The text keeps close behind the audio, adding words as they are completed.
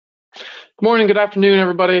Good morning, good afternoon,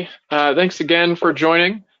 everybody. Thanks again for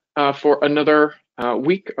joining for another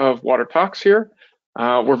week of Water Talks here.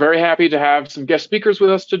 We're very happy to have some guest speakers with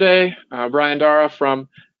us today. Brian Dara from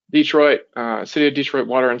Detroit, City of Detroit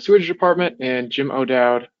Water and Sewage Department, and Jim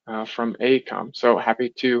O'Dowd from AECOM. So happy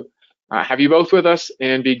to have you both with us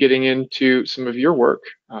and be getting into some of your work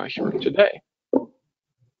here today.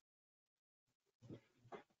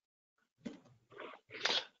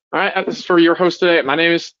 All right, this is for your host today. My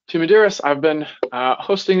name is Tim Medeiros. I've been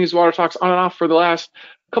hosting these Water Talks on and off for the last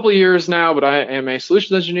couple of years now, but I am a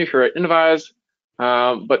solutions engineer here at Innovise.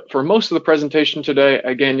 But for most of the presentation today,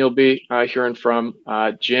 again, you'll be hearing from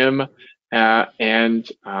Jim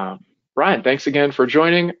and Brian. Thanks again for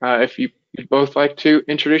joining. If you'd both like to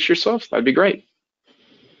introduce yourselves, that'd be great.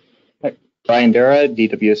 Hi. Brian Dara,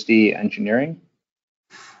 DWSD Engineering.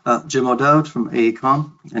 Jim O'Dowd from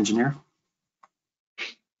AECOM, Engineer.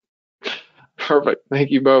 Perfect.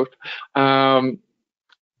 Thank you both.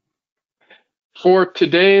 For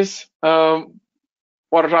today's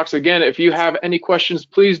Water Talks, again, if you have any questions,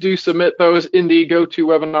 please do submit those in the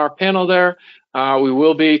GoToWebinar panel there. We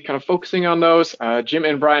will be kind of focusing on those. Jim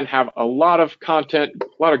and Brian have a lot of content,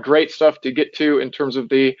 a lot of great stuff to get to in terms of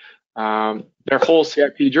the their whole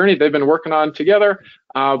CIP journey they've been working on together,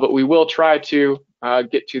 but we will try to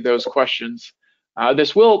get to those questions.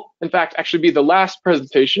 This will, in fact, actually be the last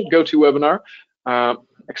presentation, GoToWebinar,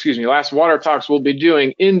 last Water Talks we'll be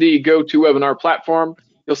doing in the GoToWebinar platform.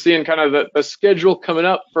 You'll see in kind of the schedule coming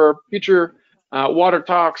up for future Water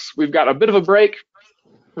Talks. We've got a bit of a break,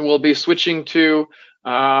 and we'll be switching to,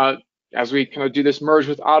 as we kind of do this merge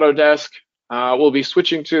with Autodesk, we'll be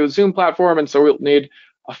switching to the Zoom platform, and so we'll need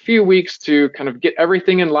a few weeks to kind of get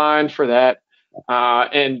everything in line for that.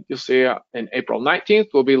 And you'll see in April 19th,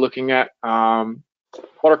 we'll be looking at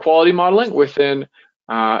water quality modeling within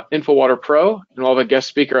InfoWater Pro, and we'll have a guest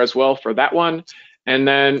speaker as well for that one. And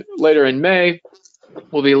then later in May,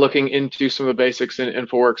 we'll be looking into some of the basics in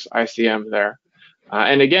InfoWorks ICM there.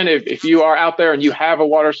 And again, if you are out there and you have a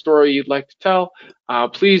water story you'd like to tell,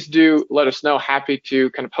 please do let us know. Happy to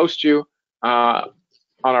kind of host you on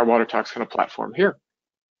our Water Talks kind of platform here.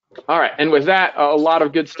 All right, and with that, a lot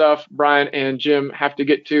of good stuff Brian and Jim have to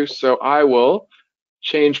get to, so I will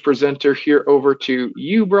change presenter here over to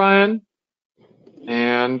you, Brian,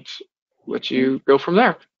 and let you go from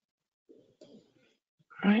there.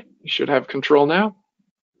 All right, you should have control now.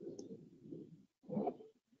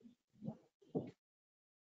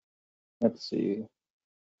 Let's see.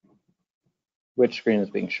 Which screen is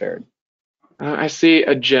being shared? I see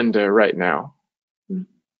agenda right now.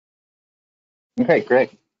 Okay,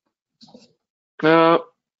 great.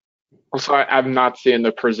 Also, I'm not seeing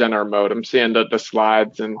the presenter mode. I'm seeing the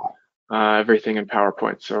slides and everything in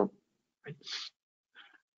PowerPoint. So,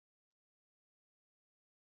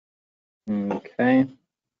 okay.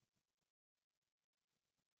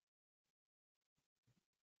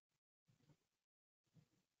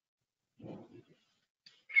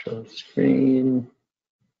 Show screen.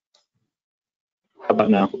 How about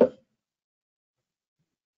now?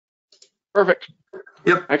 Perfect.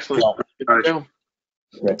 Yep. Excellent. All right.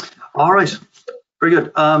 Right. All right. Very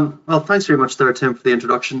good. Well, thanks very much there, Tim, for the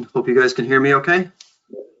introduction. Hope you guys can hear me okay.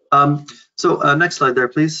 So next slide there,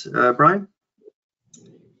 please, Brian.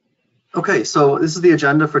 Okay, so this is the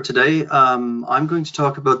agenda for today. I'm going to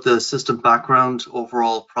talk about the system background,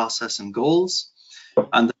 overall process and goals.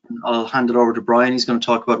 And then I'll hand it over to Brian. He's going to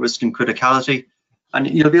talk about risk and criticality. And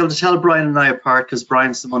you'll be able to tell Brian and I apart because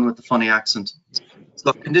Brian's the one with the funny accent.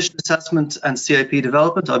 So condition assessment and CIP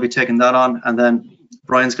development, I'll be taking that on. And then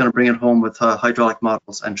Brian's going to bring it home with hydraulic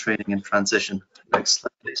models and training and transition. Next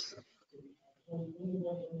slide, please.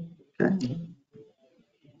 Okay.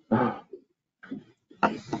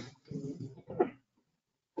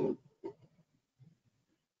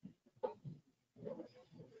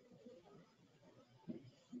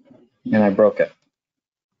 And I broke it.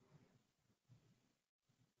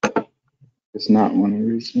 It's not one of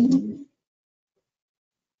these.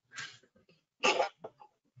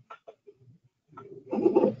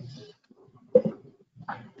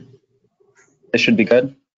 This should be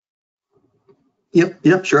good.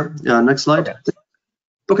 Yep, sure. Next slide.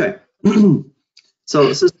 Okay. So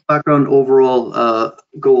this is background overall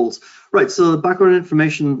goals. Right, so the background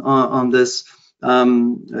information on this. So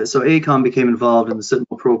AECOM became involved in the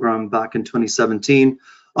CIPMO program back in 2017.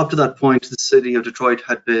 Up to that point, the city of Detroit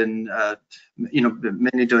had been,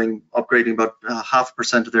 mainly doing upgrading about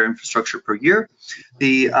 0.5% of their infrastructure per year.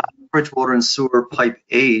 The average water and sewer pipe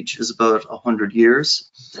age is about 100 years.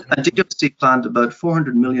 And DWSD planned about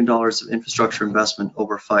 $400 million of infrastructure investment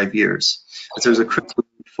over 5 years. So there's a critical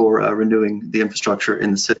need for renewing the infrastructure in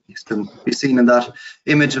the city. It can be seen in that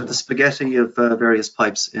image of the spaghetti of various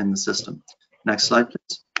pipes in the system. Next slide,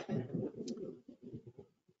 please.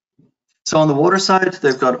 So on the water side,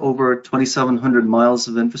 they've got over 2,700 miles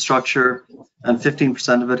of infrastructure, and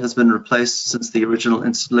 15% of it has been replaced since the original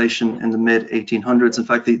installation in the mid-1800s. In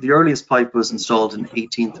fact, the earliest pipe was installed in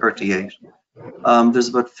 1838. There's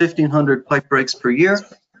about 1,500 pipe breaks per year,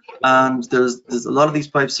 and there's a lot of these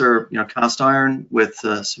pipes are cast iron with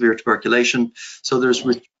severe tuberculation, so there's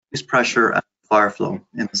reduced pressure and fire flow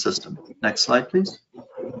in the system. Next slide, please.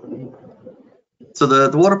 So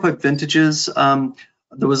the water pipe vintages,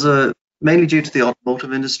 there was mainly due to the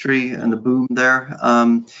automotive industry and the boom there,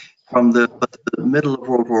 from the middle of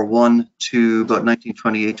World War I to about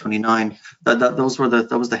 1928-29.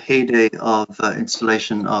 That was the heyday of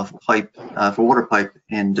installation of pipe for water pipe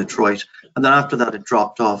in Detroit, and then after that it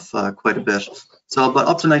dropped off quite a bit. So, but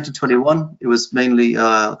up to 1921, it was mainly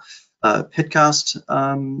pit cast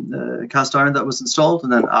iron that was installed,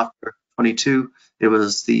 and then after 22, it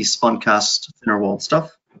was the spun cast thinner wall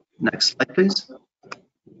stuff. Next slide, please.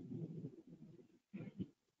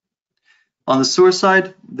 On the sewer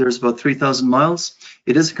side, there's about 3,000 miles.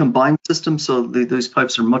 It is a combined system, so those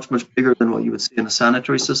pipes are much bigger than what you would see in a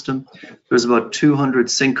sanitary system. There's about 200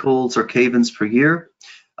 sinkholes or cave-ins per year.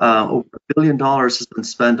 Over $1 billion has been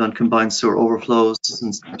spent on combined sewer overflows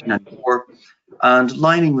since 1994. And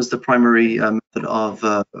lining was the primary method of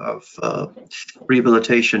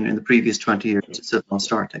rehabilitation in the previous 20 years to CIPMO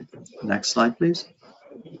starting. Next slide, please.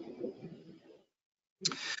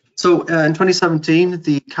 So in 2017,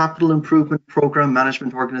 the Capital Improvement Program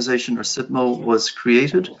Management Organization, or CIPMO, was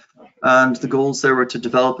created, and the goals there were to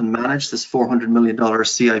develop and manage this $400 million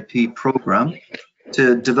CIP program,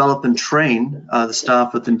 to develop and train the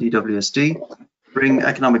staff within DWSD, bring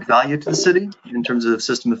economic value to the city in terms of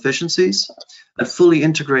system efficiencies, and fully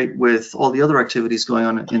integrate with all the other activities going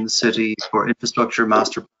on in the city for infrastructure,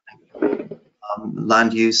 master planning,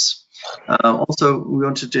 land use. Also, we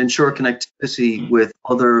wanted to ensure connectivity with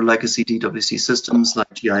other legacy DWC systems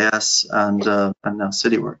like GIS and now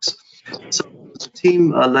CityWorks. So the team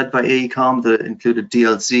led by AECOM that included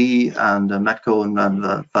DLZ and Metco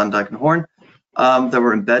and Van Dyke and Horn that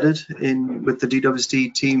were embedded with the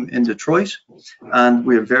DWSD team in Detroit. And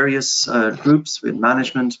we have various groups with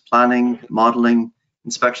management, planning, modeling,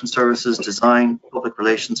 inspection services, design, public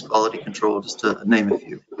relations, quality control, just to name a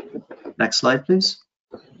few. Next slide, please.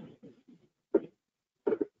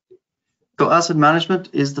 So asset management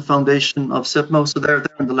is the foundation of CIPMO. So there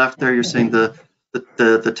on the left there, you're seeing the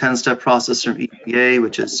 10-step process from EPA,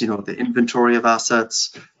 which is the inventory of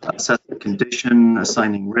assets, assessing condition,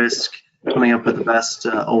 assigning risk, coming up with the best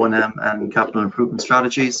O&M and capital improvement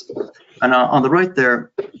strategies. And on the right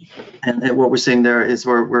there, and what we're seeing there is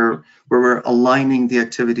where we're aligning the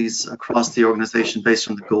activities across the organization based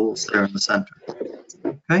on the goals there in the center.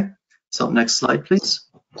 Okay, so next slide, please.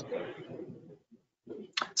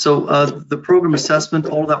 So the program assessment,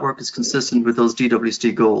 all that work is consistent with those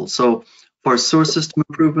DWSD goals. So for sewer system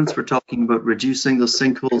improvements, we're talking about reducing those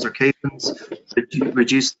sinkholes or cave-ins,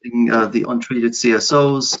 reducing the untreated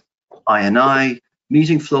CSOs, I&I,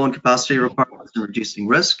 meeting flow and capacity requirements and reducing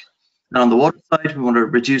risk. And on the water side, we want to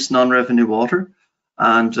reduce non-revenue water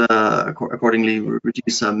and accordingly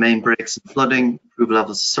reduce main breaks and flooding, improve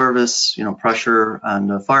levels of service, pressure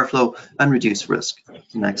and fire flow, and reduce risk.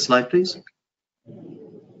 Next slide, please.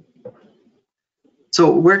 So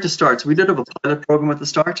where to start? So we did have a pilot program at the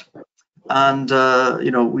start, and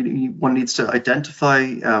one needs to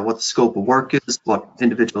identify what the scope of work is, what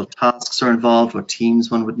individual tasks are involved, what teams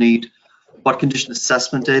one would need, what condition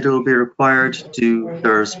assessment data will be required,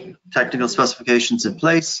 there's technical specifications in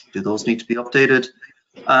place, do those need to be updated,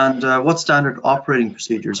 and what standard operating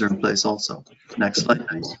procedures are in place also. Next slide,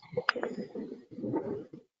 please.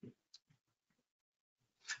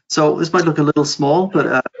 So this might look a little small,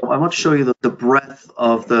 but I want to show you the breadth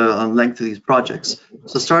of the length of these projects.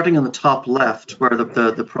 So starting on the top left, where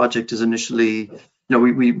the project is initially,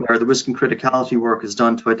 where the risk and criticality work is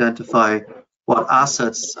done to identify what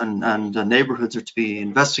assets and neighborhoods are to be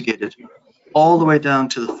investigated, all the way down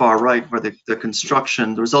to the far right, where the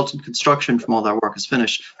resultant construction from all that work is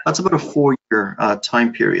finished. That's about a 4-year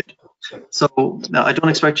time period. So I don't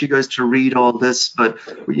expect you guys to read all this, but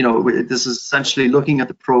this is essentially looking at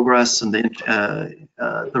the progress and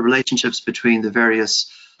the relationships between the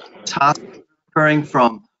various tasks occurring,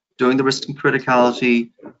 from doing the risk and criticality,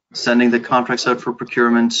 sending the contracts out for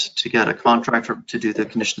procurement, to get a contractor to do the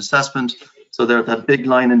condition assessment. So there, that big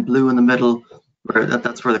line in blue in the middle,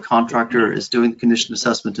 that's where the contractor is doing the condition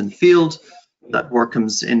assessment in the field. That work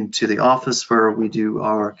comes into the office where we do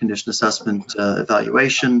our condition assessment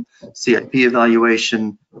evaluation, CIP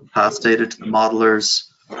evaluation, pass data to the modelers.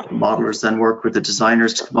 The modelers then work with the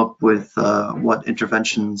designers to come up with what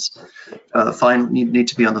interventions need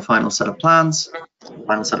to be on the final set of plans.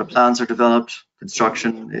 Final set of plans are developed,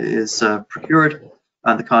 construction is procured,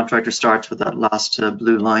 and the contractor starts with that last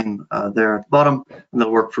blue line there at the bottom, and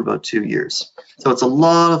they'll work for about 2 years. So it's a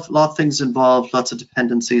lot of things involved, lots of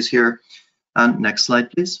dependencies here. And next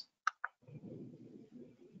slide, please.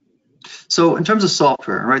 So in terms of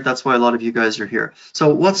software, right, that's why a lot of you guys are here.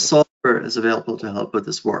 So what software is available to help with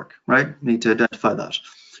this work, right? We need to identify that.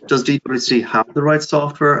 Does DWSD have the right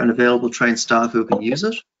software and available trained staff who can use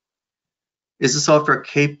it? Is the software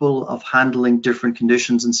capable of handling different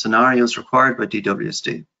conditions and scenarios required by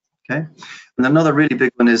DWSD? Okay. And another really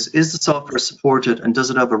big one is the software supported and does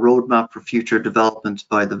it have a roadmap for future development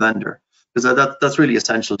by the vendor? Because that's really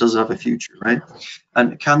essential. Does it have a future, right?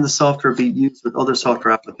 And can the software be used with other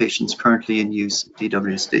software applications currently in use at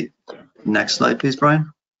DWSD? Next slide, please,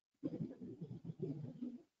 Brian.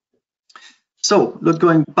 So, look,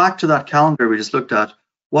 going back to that calendar we just looked at,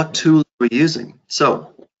 what tools are we using?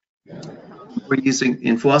 So, we're using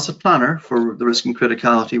InfoAsset Planner for the risk and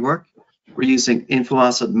criticality work. We're using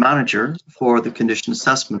InfoAsset Manager for the condition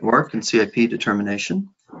assessment work and CIP determination.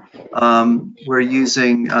 We're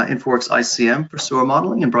using InfoWorks ICM for sewer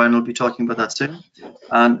modeling, and Brian will be talking about that soon,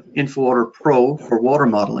 and InfoWater Pro for water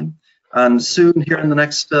modeling. And soon, here in the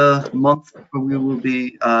next month, we will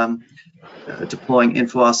be deploying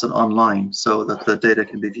InfoAsset Online so that the data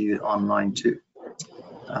can be viewed online too.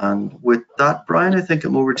 And with that, Brian, I think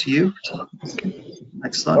I'm over to you.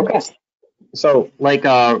 Next slide. Okay. So, like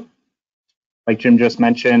Jim just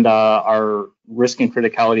mentioned, our risk and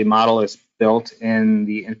criticality model is built in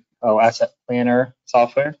the InfoAsset Planner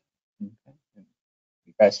software. Okay.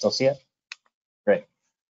 You guys still see it? Great.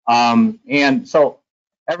 And so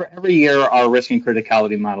every year our risk and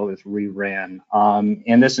criticality model is reran,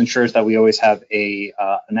 and this ensures that we always have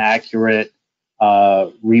an accurate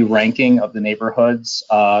re-ranking of the neighborhoods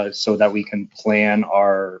so that we can plan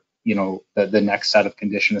our, the next set of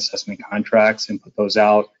condition assessment contracts and put those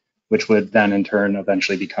out, which would then in turn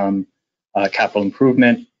eventually become capital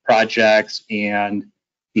improvement projects and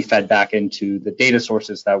be fed back into the data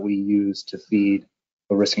sources that we use to feed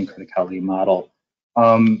the risk and criticality model.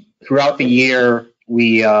 Throughout the year,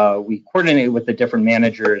 we coordinate with the different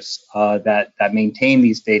managers that maintain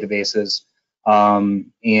these databases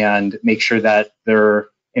and make sure that their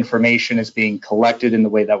information is being collected in the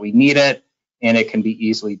way that we need it, and it can be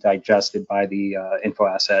easily digested by the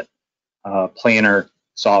InfoAsset Planner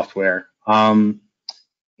software.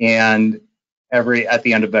 And at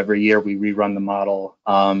the end of every year, we rerun the model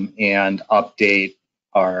and update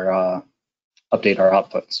our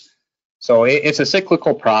outputs. So it's a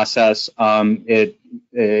cyclical process.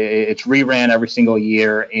 It's reran every single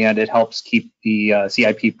year, and it helps keep the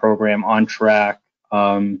CIP program on track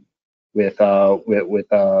with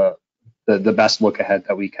the best look ahead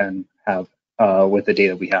that we can have with the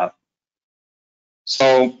data we have.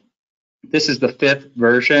 So this is the 5th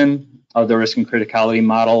version of the risk and criticality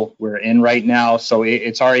model we're in right now. So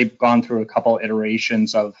it's already gone through a couple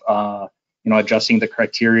iterations of adjusting the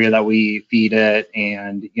criteria that we feed it,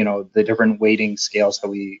 and the different weighting scales that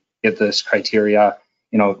we give this criteria,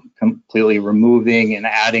 completely removing and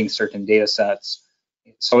adding certain data sets.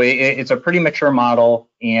 So it's a pretty mature model,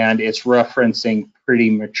 and it's referencing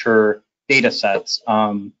pretty mature data sets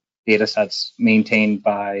maintained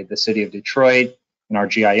by the city of Detroit in our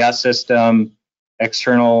GIS system,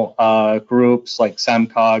 external groups like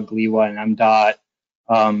SEMCOG, GLEWA, and MDOT,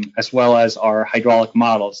 as well as our hydraulic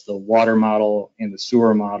models, the water model and the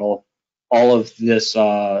sewer model. All of this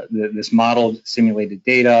this modeled simulated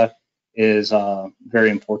data is very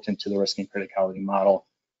important to the risk and criticality model,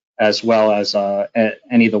 as well as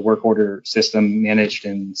any of the work order system managed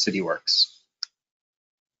in CityWorks.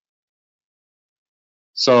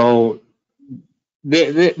 So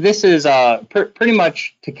this is pretty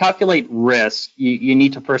much to calculate risk. You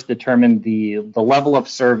need to first determine the level of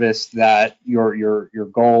service that your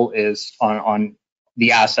goal is on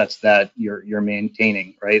the assets that you're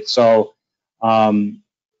maintaining, right? So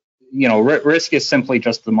risk is simply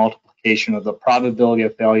just the multiplication of the probability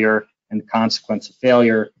of failure and the consequence of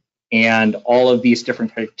failure, and all of these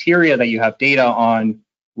different criteria that you have data on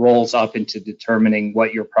rolls up into determining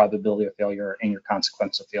what your probability of failure and your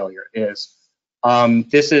consequence of failure is.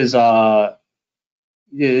 This is, so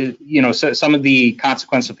some of the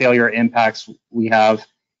consequence of failure impacts we have,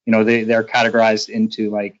 they're categorized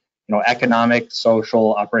into economic,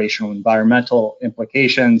 social, operational, environmental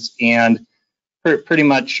implications, and pretty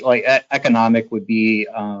much like economic would be,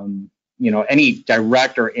 any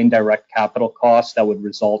direct or indirect capital costs that would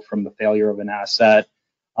result from the failure of an asset.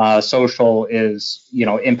 Social is,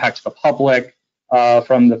 impact to the public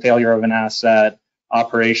from the failure of an asset.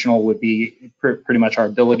 Operational would be pretty much our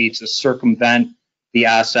ability to circumvent the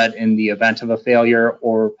asset in the event of a failure,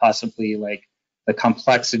 or possibly like the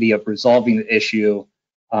complexity of resolving the issue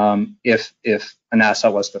if an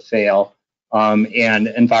asset was to fail. And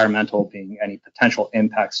environmental being any potential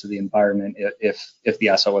impacts to the environment if the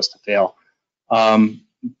asset was to fail.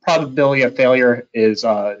 Probability of failure is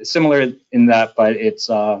similar in that, but it's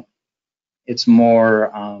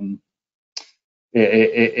more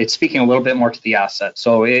it's speaking a little bit more to the asset.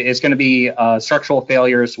 So it's going to be structural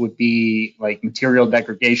failures would be like material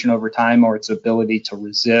degradation over time, or its ability to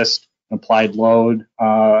resist an applied load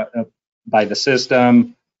by the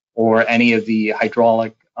system, or any of the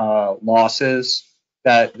hydraulic losses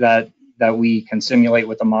that we can simulate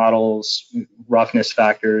with the models, roughness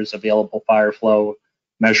factors, available fire flow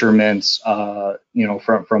measurements,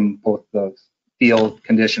 from both the field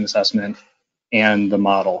condition assessment and the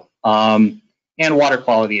model. And water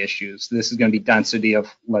quality issues. This is going to be density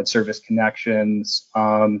of lead service connections,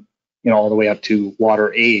 all the way up to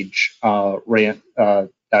water age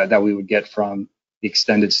that we would get from the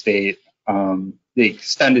extended state, the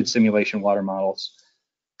extended simulation water models.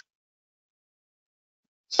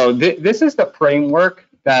 So this is the framework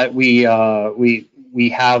that we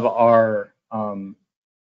have our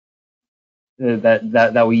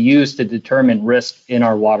that we use to determine risk in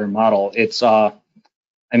our water model. It's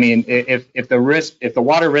if the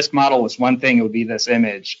water risk model was one thing, it would be this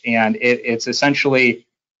image, and it's essentially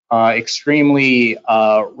extremely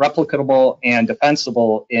replicable and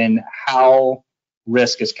defensible in how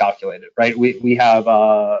risk is calculated, right? We have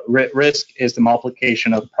risk is the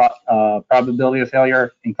multiplication of probability of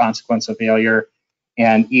failure and consequence of failure,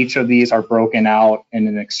 and each of these are broken out in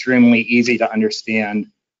an extremely easy to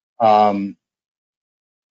understand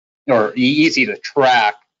or easy to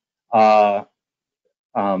track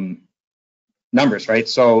numbers, right?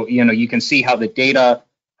 So you can see how that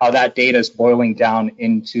data is boiling down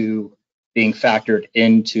into being factored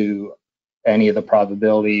into any of the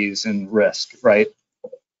probabilities and risk, right?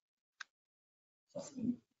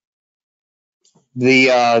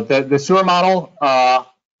 The sewer model,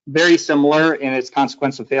 very similar in its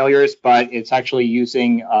consequence of failures, but it's actually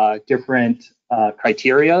using different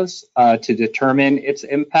criterias to determine its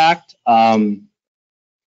impact.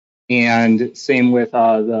 And same with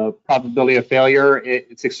the probability of failure.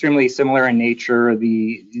 It's extremely similar in nature.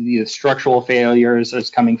 The structural failures is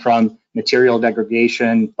coming from material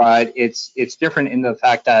degradation, but it's different in the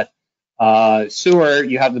fact that sewer,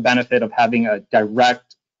 you have the benefit of having a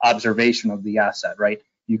direct observation of the asset, right?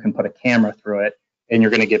 You can put a camera through it and you're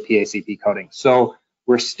going to get PACP coding. So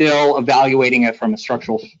we're still evaluating it from a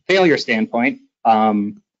structural failure standpoint,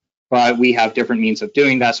 but we have different means of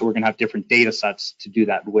doing that. So we're going to have different data sets to do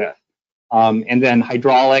that with. And then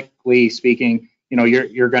hydraulically speaking,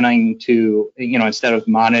 you're going to, instead of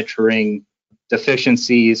monitoring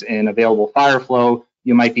deficiencies in available fire flow,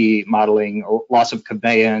 you might be modeling loss of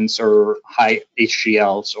conveyance or high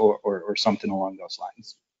HGLs or something along those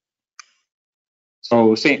lines.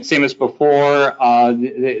 So same as before,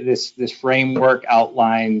 this framework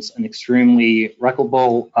outlines an extremely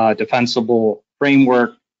replicable, defensible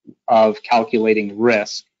framework of calculating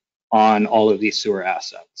risk on all of these sewer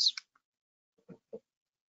assets.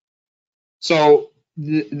 So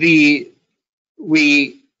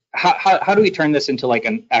how do we turn this into like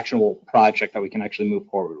an actual project that we can actually move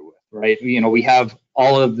forward with, right? We have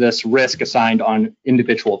all of this risk assigned on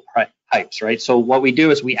individual pipes, right? So what we do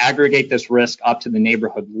is we aggregate this risk up to the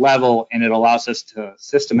neighborhood level, and it allows us to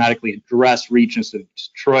systematically address regions of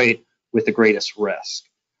Detroit with the greatest risk.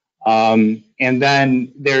 And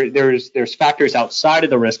then there's factors outside of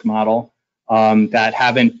the risk model that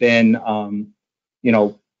haven't been,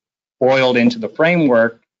 boiled into the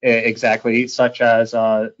framework exactly, such as,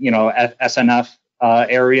 SNF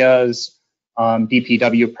areas,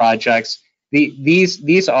 DPW projects.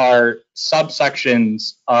 These are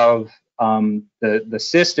subsections of the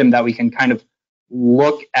system that we can kind of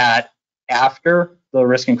look at after the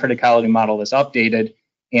risk and criticality model is updated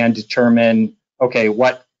and determine, okay,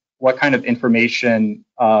 what kind of information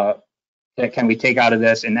that can we take out of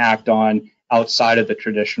this and act on outside of the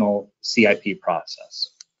traditional CIP process.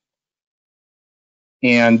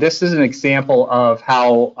 And this is an example of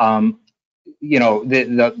how,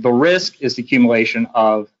 the risk is the accumulation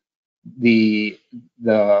of the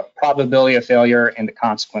probability of failure and the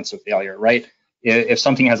consequence of failure, right? If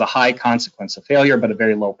something has a high consequence of failure but a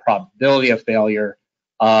very low probability of failure,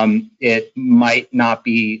 it might not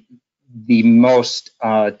be the most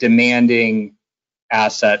demanding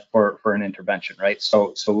asset for an intervention, right?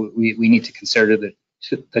 So we need to consider the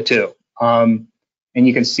two. And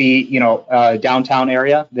you can see, downtown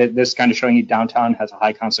area, this kind of showing you downtown has a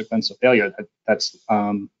high consequence of failure. That's,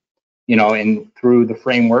 and through the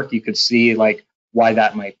framework, you could see like why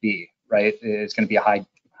that might be, right? It's going to be a high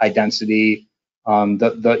density.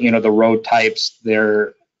 The road types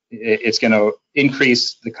there, it's going to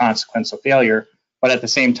increase the consequence of failure. But at the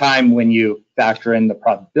same time, when you factor in the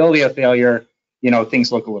probability of failure, things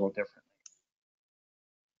look a little different.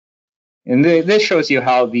 And this shows you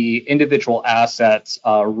how the individual assets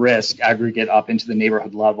risk aggregate up into the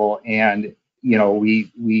neighborhood level, and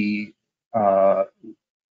we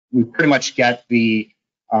pretty much get the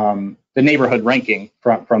neighborhood ranking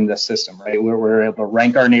from this system, right? We're able to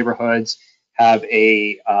rank our neighborhoods, have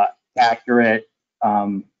a accurate,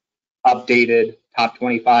 updated top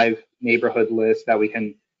 25 neighborhood list that we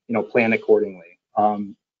can plan accordingly,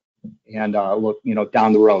 and look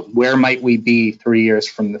down the road. Where might we be 3 years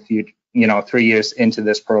from the future? 3 years into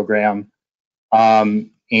this program, and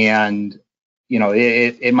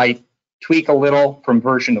it might tweak a little from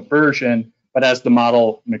version to version, but as the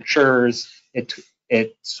model matures, it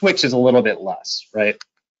switches a little bit less, right?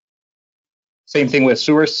 Same thing with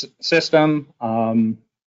sewer system.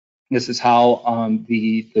 This is how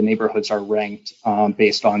the neighborhoods are ranked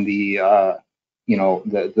based on the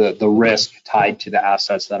risk tied to the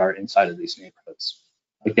assets that are inside of these neighborhoods.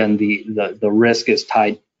 Again, the risk is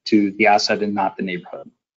tied to the asset and not the neighborhood.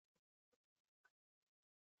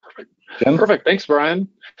 Jim? Perfect. Thanks, Brian.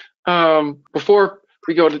 Before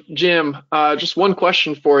we go to Jim, just one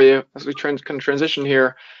question for you as we transition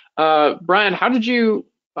here. Brian, how did you,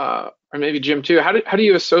 or maybe Jim too, how do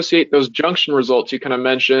you associate those junction results you kind of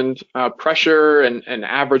mentioned, pressure and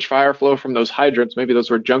average fire flow from those hydrants? Maybe those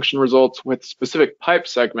were junction results with specific pipe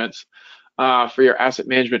segments for your asset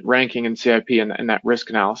management ranking and CIP and that risk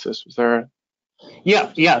analysis. Was there?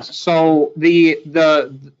 Yeah. So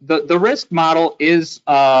the risk model is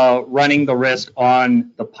running the risk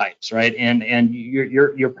on the pipes, right? And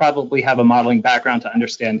you probably have a modeling background to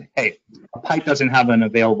understand, hey, a pipe doesn't have an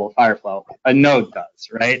available fire flow, a node does,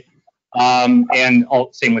 right? And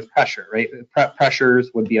same with pressure, right? Pressures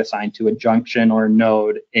would be assigned to a junction or a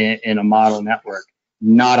node in a model network,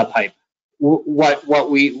 not a pipe. What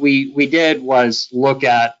we did was look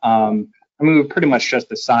at, we pretty much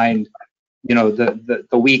just assigned the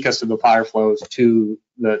weakest of the fire flows to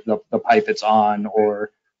the pipe it's on, or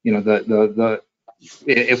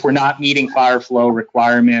if we're not meeting fire flow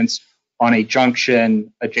requirements on a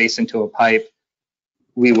junction adjacent to a pipe,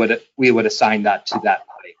 we would assign that to that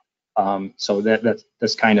pipe. So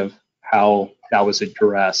that's kind of how that was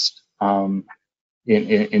addressed in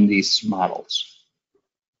these models.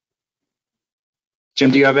 Jim,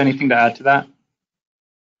 do you have anything to add to that?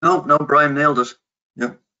 No, Brian nailed it.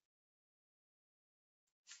 Yep.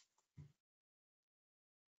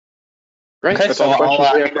 Great. Okay, so I'll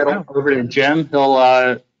hand it over to Jim.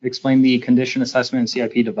 He'll explain the condition assessment and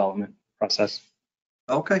CIP development process.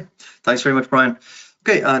 Okay, thanks very much, Brian.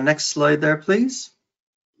 Okay, next slide there, please.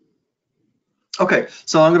 Okay,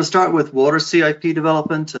 so I'm going to start with water CIP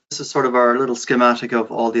development. This is sort of our little schematic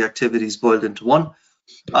of all the activities boiled into one.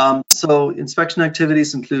 So inspection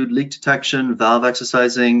activities include leak detection, valve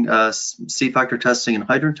exercising, C-factor testing, and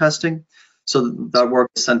hydrant testing. So that work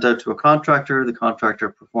is sent out to a contractor. The contractor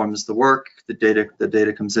performs the work. The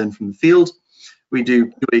data comes in from the field. We do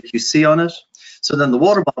QA/QC on it. So then the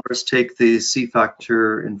water modelers take the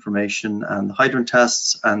C-factor information and the hydrant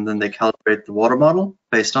tests, and then they calibrate the water model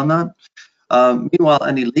based on that. Meanwhile,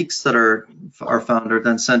 any leaks that are found are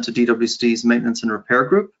then sent to DWSD's maintenance and repair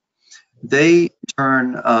group. They in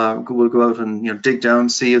turn will go out and dig down,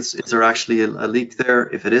 see is there actually a leak there.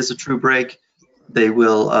 If it is a true break, they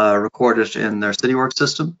will record it in their CityWorks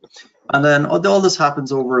system. And then all this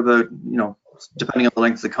happens over about, depending on the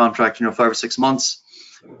length of the contract, 5 or 6 months.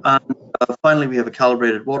 And finally, we have a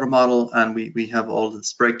calibrated water model, and we have all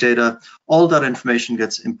this break data. All that information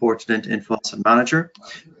gets imported into Info Asset Manager.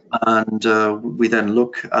 And we then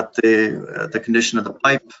look at the condition of the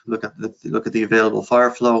pipe, look at the available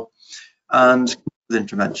fire flow, and the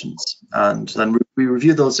interventions. And then we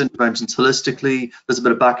review those interventions holistically. There's a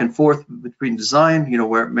bit of back and forth between design,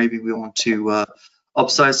 where maybe we want to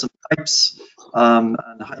upsize some pipes, and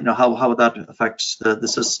how would that affect the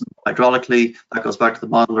system hydraulically. That goes back to the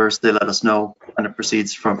modelers. They let us know, and it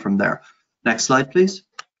proceeds from there. Next slide, please.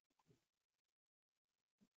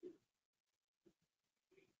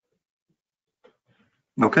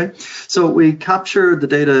 Okay, so we captured the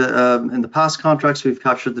data in the past contracts. We've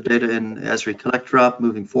captured the data in Esri Collector app.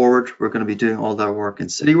 Moving forward, we're going to be doing all that work in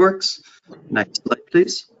CityWorks. Next slide,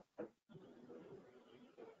 please.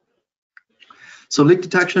 So leak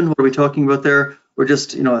detection, what are we talking about there? We're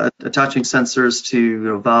just, attaching sensors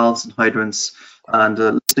to valves and hydrants and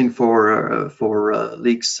listening for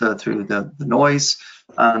leaks through the noise,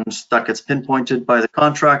 and that gets pinpointed by the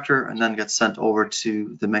contractor and then gets sent over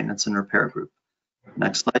to the maintenance and repair group.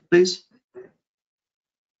 Next slide, please.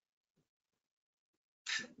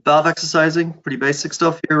 Valve exercising, pretty basic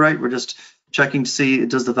stuff here, right? We're just checking to see,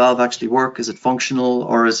 does the valve actually work? Is it functional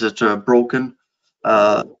or is it broken?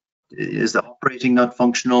 Is the operating not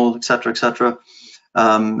functional, et cetera, et cetera.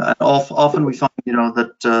 And often we find,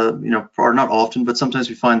 that, or not often, but sometimes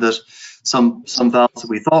we find that some valves that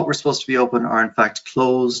we thought were supposed to be open are in fact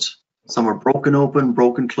closed. Some are broken open,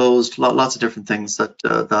 broken closed, lots of different things that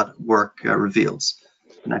that work reveals.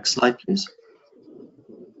 Next slide, please.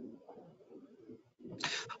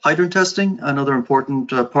 Hydrant testing, another important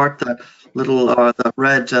part. That little that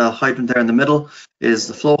red hydrant there in the middle is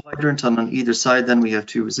the flow hydrant, and on either side then we have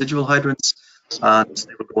two residual hydrants, and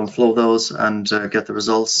they will go and flow those and get the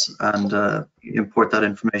results and import that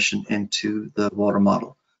information into the water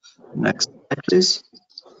model. Next slide, please.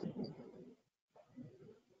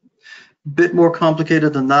 Bit more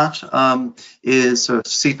complicated than that is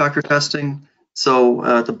C-factor testing. So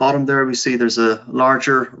at the bottom there we see there's a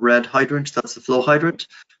larger red hydrant, that's the flow hydrant,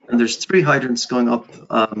 and there's three hydrants going up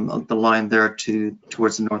the line there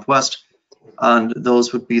towards the northwest, and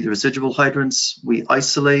those would be the residual hydrants. We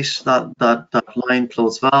isolate that line,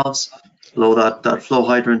 close valves, below that flow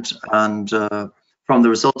hydrant, and from the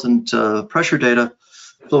resultant pressure data,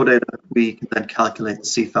 flow data, we can then calculate the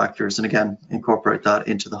C factors and again incorporate that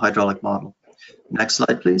into the hydraulic model. Next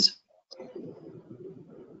slide, please.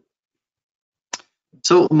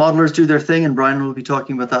 So modelers do their thing, and Brian will be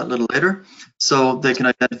talking about that a little later. So they can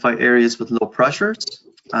identify areas with low pressures.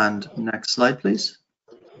 And next slide, please.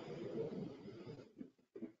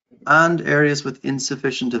 And areas with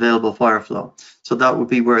insufficient available fire flow. So that would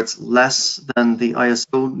be where it's less than the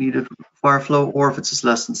ISO needed fire flow, or if it's just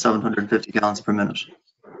less than 750 gallons per minute.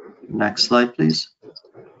 Next slide, please.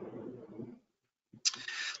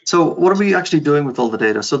 So what are we actually doing with all the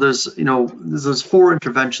data? So there's four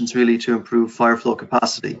interventions really to improve fire flow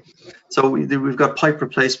capacity. So we've got pipe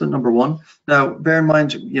replacement, number one. Now, bear in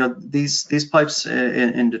mind, these pipes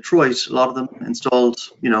in Detroit, a lot of them installed,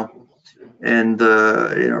 in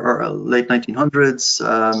the late 1900s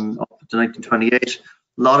up to 1928.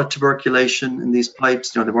 A lot of tuberculation in these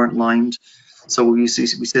pipes. They weren't lined, so we see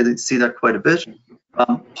that quite a bit.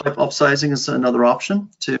 Pipe upsizing is another option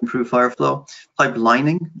to improve fire flow. Pipe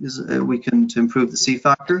lining is to improve the C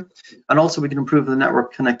factor, and also we can improve the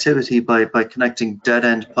network connectivity by connecting dead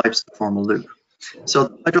end pipes to form a loop. So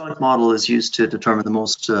the hydraulic model is used to determine the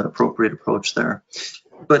most appropriate approach there.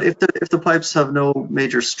 But if the pipes have no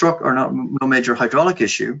major no major hydraulic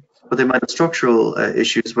issue, but they might have structural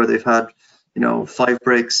issues where they've had 5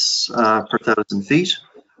 breaks per 1,000 feet,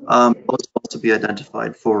 those will also be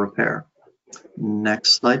identified for repair.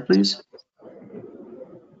 Next slide, please.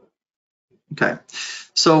 Okay,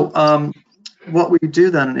 so what we do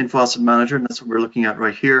then in Info Asset Manager, and that's what we're looking at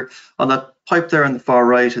right here, on that pipe there on the far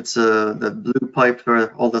right, it's the blue pipe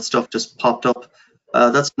where all that stuff just popped up.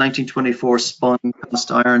 That's 1924 spun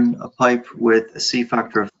cast iron pipe with a C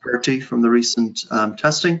factor of 30 from the recent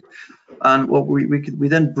testing. And what we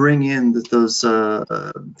then bring in the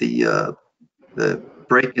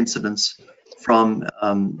break incidents from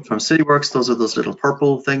CityWorks. Those are those little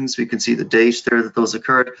purple things. We can see the date there that those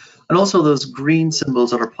occurred, and also those green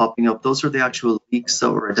symbols that are popping up. Those are the actual leaks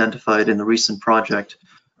that were identified in the recent project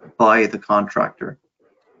by the contractor.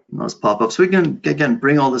 And those pop up. So we can again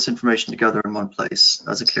bring all this information together in one place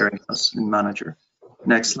as a clearinghouse in Manager.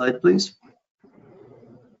 Next slide, please.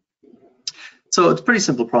 So it's a pretty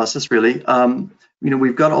simple process, really.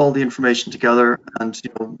 We've got all the information together, and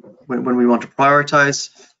when we want to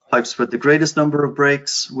prioritize, pipes with the greatest number of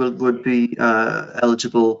breaks would be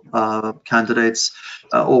eligible candidates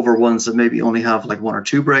over ones that maybe only have like 1 or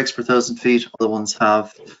 2 breaks per 1,000 feet. Other ones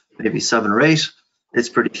have maybe 7 or 8. It's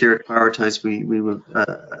pretty clear to prioritize. We will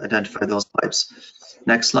identify those pipes.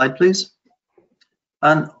 Next slide, please.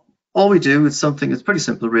 And all we do is something, it's pretty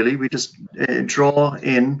simple really. We just draw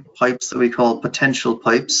in pipes that we call potential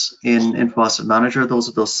pipes in Info Asset Manager. Those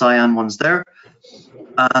are those cyan ones there.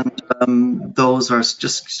 And those are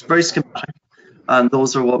just very schematic. And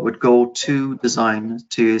those are what would go to design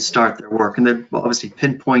to start their work. And they obviously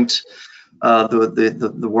pinpoint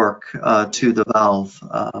the work to the valve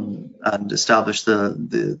and establish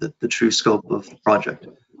the true scope of the project.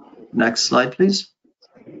 Next slide, please.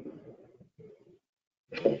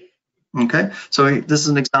 Okay, so this is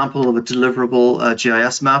an example of a deliverable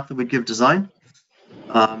GIS map that we give design,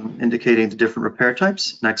 indicating the different repair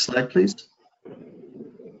types. Next slide, please.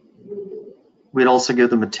 We'd also give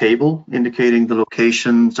them a table indicating the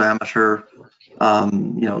location, diameter,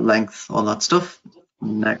 length, all that stuff.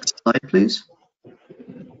 Next slide, please.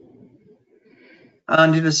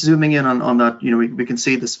 And just zooming in on that, we can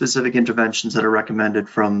see the specific interventions that are recommended,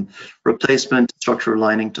 from replacement, structural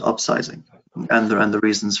lining to upsizing, and the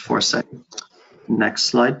reasons for saying. Next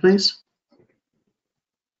slide, please.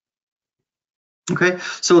 Okay,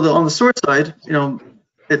 so on the storage side,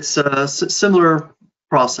 it's a similar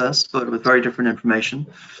process, but with very different information.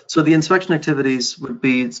 So the inspection activities would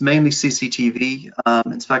be, it's mainly CCTV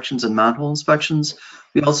inspections and manhole inspections.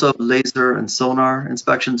 We also have laser and sonar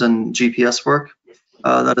inspections and GPS work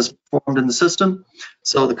that is performed in the system.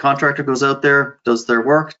 So the contractor goes out there, does their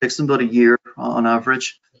work, takes them about a year on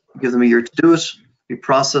average. We give them a year to do it. We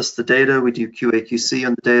process the data, we do QA/QC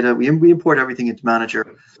on the data, we import everything into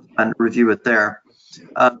Manager and review it there.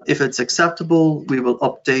 If it's acceptable, we will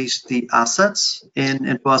update the assets in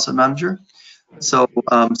Info Asset Manager. So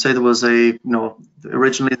say there was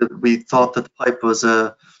originally we thought that the pipe was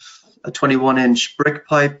a 21-inch brick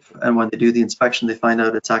pipe, and when they do the inspection, they find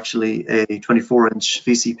out it's actually a 24-inch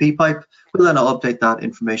VCP pipe. We'll then update that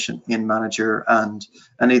information in Manager and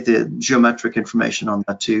any of the geometric information on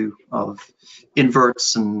that too, of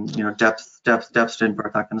inverts and depth to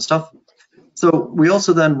invert, that kind of stuff. So we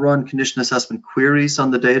also then run condition assessment queries on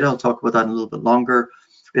the data. I'll talk about that in a little bit longer.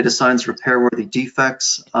 It assigns repair-worthy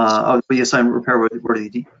defects. We assign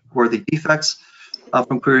repair-worthy defects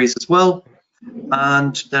from queries as well.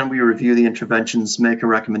 And then we review the interventions, make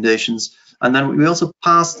recommendations, and then we also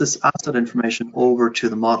pass this asset information over to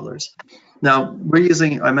the modelers. Now,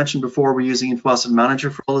 I mentioned before, we're using Info Asset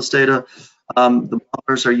Manager for all this data. The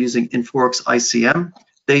modelers are using InfoWorks ICM.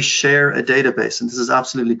 They share a database, and this is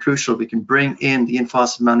absolutely crucial. We can bring in the Info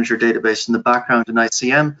Asset Manager database in the background in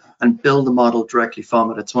ICM and build the model directly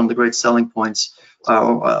from it. It's one of the great selling points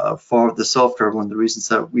for the software, one of the reasons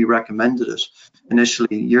that we recommended it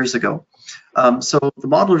initially years ago. So the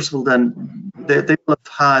modelers will then, they will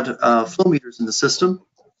have had flow meters in the system,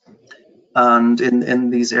 and in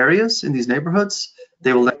these areas, in these neighborhoods,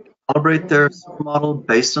 they will then calibrate their model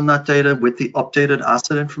based on that data with the updated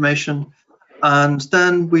asset information. And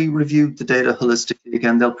then we review the data holistically.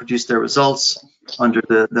 Again, they'll produce their results under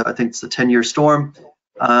I think it's the 10-year storm,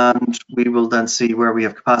 and we will then see where we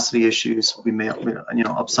have capacity issues. We may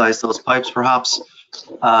upsize those pipes perhaps,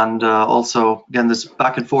 and also again this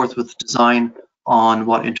back and forth with design on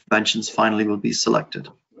what interventions finally will be selected.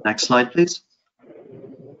 Next slide, please.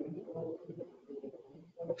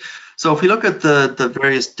 So if we look at the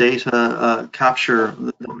various data capture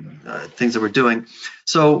things that we're doing,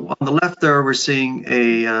 so on the left there we're seeing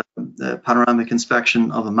a panoramic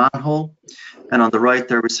inspection of a manhole, and on the right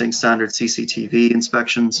there we're seeing standard CCTV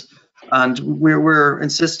inspections, and we're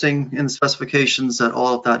insisting in the specifications that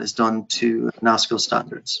all of that is done to NASCO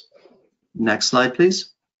standards. Next slide, please.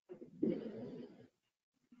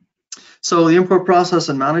 So the import process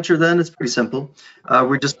and Manager then is pretty simple.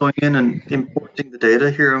 We're just going in and importing the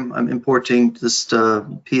data here. I'm importing this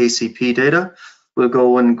PACP data. We'll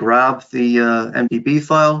go and grab the MDB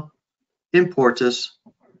file, import it.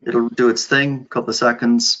 It'll do its thing, a couple of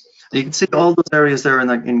seconds. And you can see all those areas there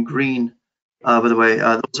in green. By the way,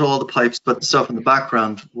 those are all the pipes, but the stuff in the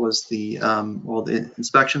background was all the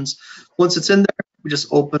inspections. Once it's in there, we just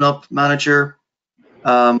open up Manager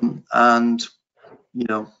and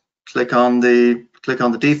click on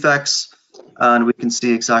the defects, and we can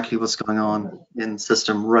see exactly what's going on in the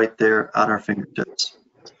system right there at our fingertips.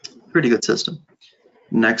 Pretty good system.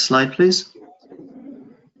 Next slide, please.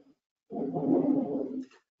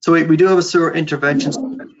 So we do have a sewer interventions.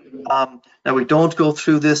 Now we don't go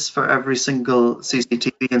through this for every single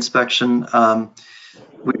CCTV inspection.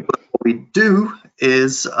 What we do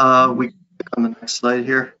is we click on the next slide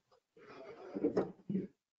here.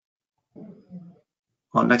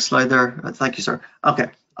 Oh, next slide there. Thank you, sir. Okay.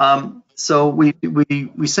 So we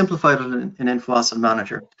simplified it in Info Asset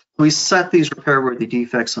Manager. We set these repair-worthy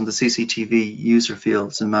defects on the CCTV user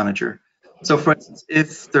fields in Manager. So, for instance,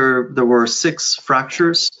 if there were 6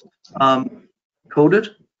 fractures coded,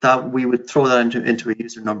 that we would throw that into a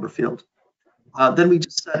user number field. Then we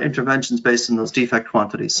just set interventions based on those defect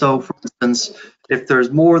quantities. So, for instance, if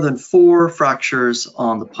there's more than 4 fractures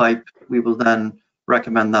on the pipe, we will then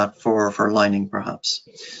recommend that for lining perhaps.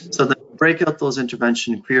 So the break out those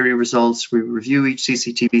intervention and query results. We review each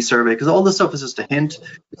CCTV survey, because all this stuff is just a hint.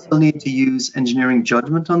 We still need to use engineering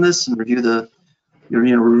judgment on this and review the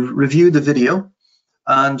video.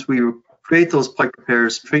 And we create those pipe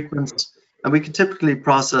repairs treatments, and we can typically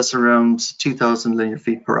process around 2,000 linear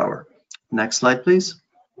feet per hour. Next slide, please.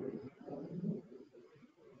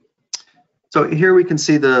 So here we can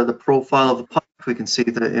see the profile of the pipe. We can see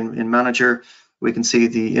the in Manager. We can see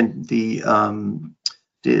the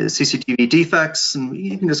CCTV defects, and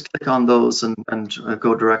you can just click on those and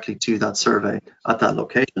go directly to that survey at that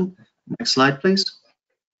location. Next slide, please.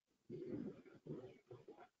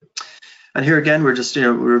 And here again, we're just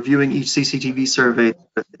we're reviewing each CCTV survey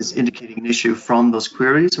that is indicating an issue from those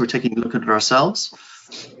queries. We're taking a look at it ourselves.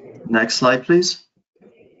 Next slide, please.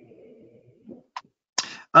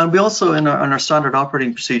 And we also, in our standard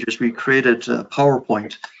operating procedures, we created a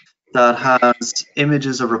PowerPoint that has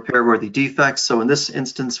images of repair-worthy defects. So in this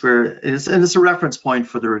instance, it's a reference point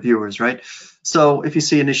for the reviewers, right? So if you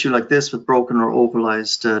see an issue like this with broken or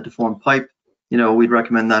ovalized deformed pipe, we'd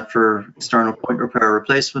recommend that for external point repair or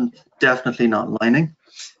replacement, definitely not lining.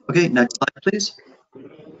 Okay, next slide, please.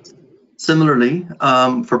 Similarly,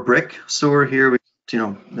 for brick sewer here, we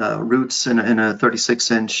roots in a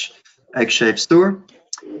 36-inch egg-shaped sewer.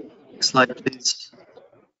 Next slide, please.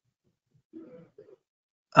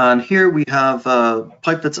 And here we have a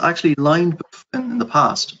pipe that's actually lined in the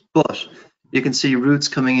past, but you can see roots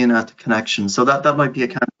coming in at the connection. So that might be a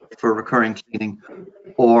candidate for recurring cleaning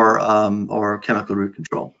or chemical root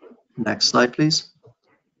control. Next slide, please.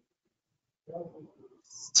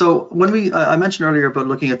 So when I mentioned earlier about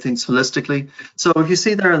looking at things holistically. So if you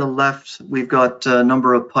see there on the left, we've got a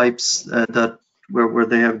number of pipes where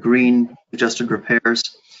they have green suggested repairs,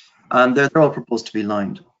 and they're all proposed to be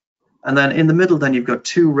lined. And then in the middle, then you've got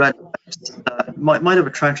 2 red pipes that might have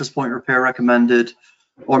a trencher's point repair recommended,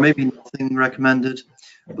 or maybe nothing recommended.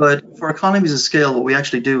 But for economies of scale, what we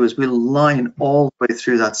actually do is we'll line all the way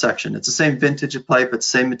through that section. It's the same vintage of pipe, it's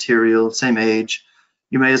the same material, same age.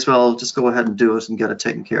 You may as well just go ahead and do it and get it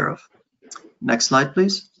taken care of. Next slide,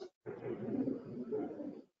 please.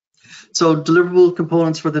 So deliverable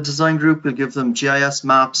components for the design group, we'll give them GIS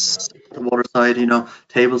maps, the water side,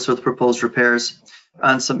 tables for the proposed repairs,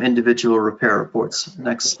 and some individual repair reports.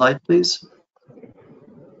 Next slide, please.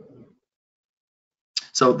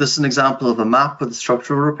 So this is an example of a map with the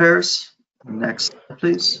structural repairs. Next slide,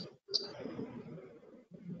 please.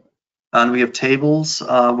 And we have tables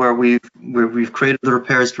where we've created the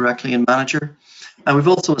repairs directly in Manager. And we've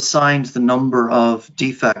also assigned the number of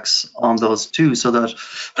defects on those too, so that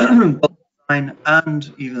both design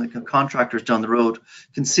and even the contractors down the road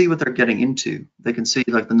can see what they're getting into. They can see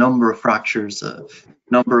like the number of fractures,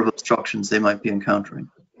 number of obstructions they might be encountering.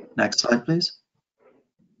 Next slide, please.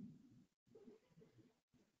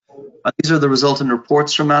 These are the resultant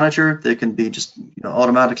reports from Manager. They can be just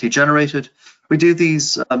automatically generated. We do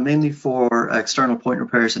these mainly for external point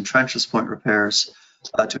repairs and trenchless point repairs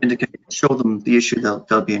to show them the issue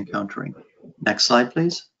they'll be encountering. Next slide,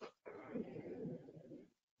 please.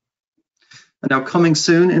 And now coming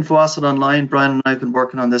soon, InfoAsset Online. Brian and I have been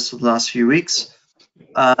working on this for the last few weeks.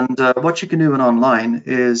 And what you can do in online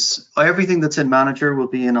is everything that's in Manager will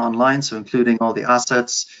be in online, so including all the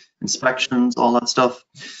assets, inspections, all that stuff.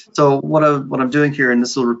 So what I'm doing here, and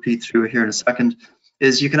this will repeat through here in a second,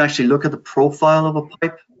 is you can actually look at the profile of a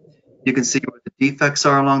pipe. You can see what the defects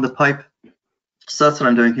are along the pipe. So that's what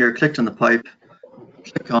I'm doing here. Clicked on the pipe,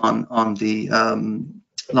 click on the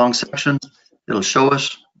long section. It'll show it,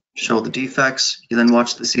 show the defects. You then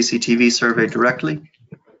watch the CCTV survey directly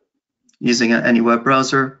using any web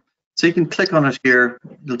browser. So you can click on it here.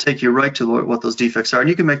 It'll take you right to what those defects are, and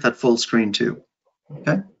you can make that full screen too.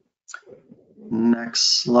 Okay.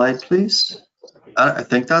 Next slide, please. I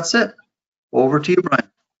think that's it. Over to you, Brian.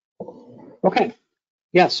 Okay.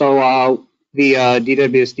 Yeah, so the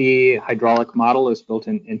DWSD hydraulic model is built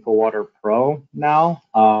in InfoWater Pro now.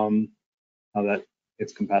 Now that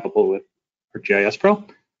it's compatible with ArcGIS Pro.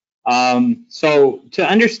 So to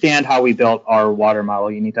understand how we built our water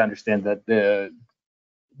model, you need to understand that the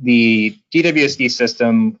DWSD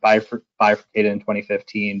system bifurcated in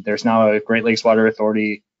 2015. There's now a Great Lakes Water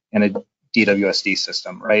Authority and a DWSD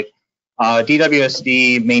system, right?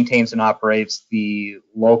 DWSD maintains and operates the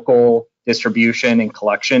local distribution and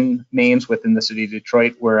collection mains within the city of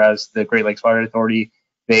Detroit, whereas the Great Lakes Water Authority,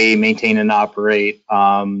 they maintain and operate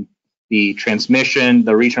the transmission,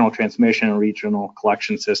 the regional transmission and regional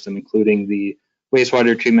collection system, including the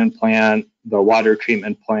wastewater treatment plant, the water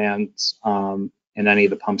treatment plants, and any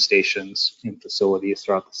of the pump stations and facilities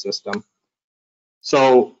throughout the system.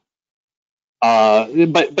 So,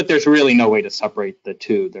 but there's really no way to separate the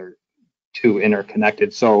two. two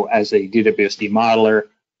interconnected. So as a DWSD modeler,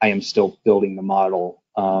 I am still building the model,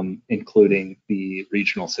 including the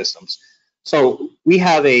regional systems. So we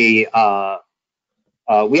have a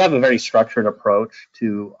very structured approach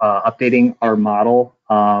to updating our model,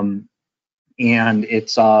 and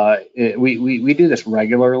it's we do this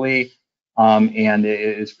regularly, and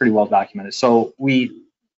it's pretty well documented. So we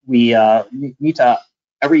need to,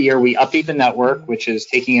 every year we update the network, which is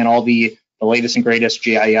taking in all the latest and greatest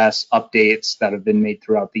GIS updates that have been made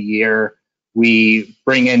throughout the year. We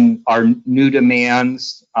bring in our new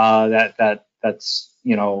demands that's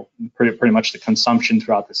pretty much the consumption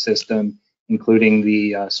throughout the system, including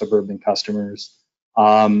the suburban customers,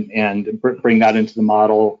 and bring that into the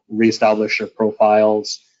model, reestablish their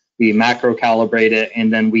profiles. We macro calibrate it,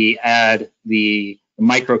 and then we add the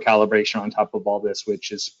micro calibration on top of all this,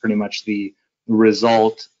 which is pretty much the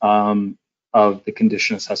result of the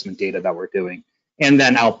condition assessment data that we're doing, and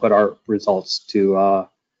then output our results to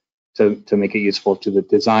make it useful to the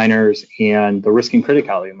designers and the risk and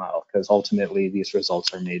criticality model, because ultimately these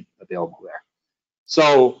results are made available there.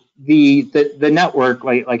 So the network,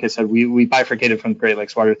 like I said, we bifurcated from the Great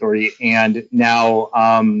Lakes Water Authority, and now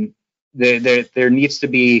there needs to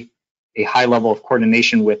be a high level of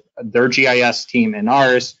coordination with their GIS team and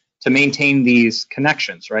ours to maintain these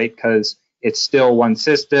connections, right? Because it's still one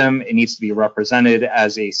system. It needs to be represented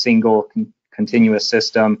as a single continuous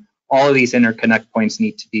system. All of these interconnect points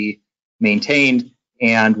need to be maintained.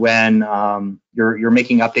 And when you're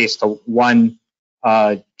making updates to one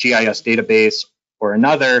GIS database or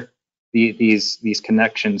another, these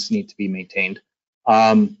connections need to be maintained,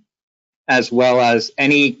 as well as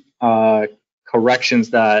any corrections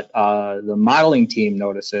that the modeling team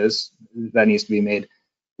notices that needs to be made.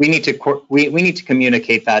 We need to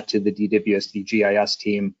communicate that to the DWSD GIS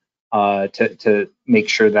team to make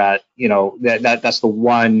sure that that's the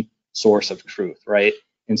one source of truth, right?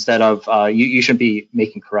 Instead of you shouldn't be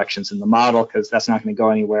making corrections in the model, because that's not going to go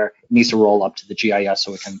anywhere. It needs to roll up to the GIS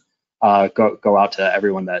so it can go out to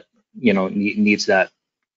everyone that needs that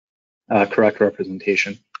correct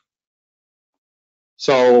representation.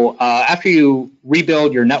 So after you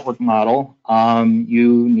rebuild your network model,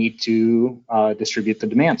 you need to distribute the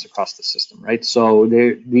demands across the system, right? So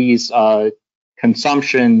these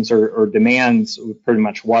consumptions or demands, pretty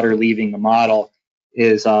much water leaving the model,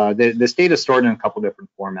 is this data is stored in a couple different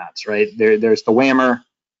formats, right? There's the WAMR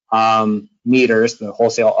meters, the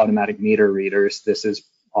wholesale automatic meter readers. This is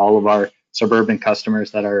all of our suburban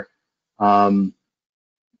customers that are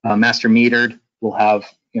master metered will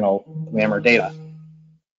have WAMR data.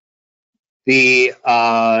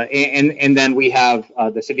 And then we have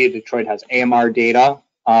the city of Detroit has AMR data,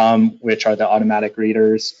 which are the automatic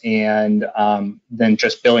readers, and then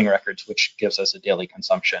just billing records, which gives us a daily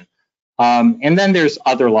consumption. And then there's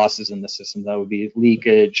other losses in the system that would be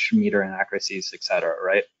leakage, meter inaccuracies, et cetera,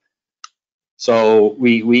 right? So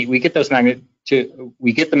we get those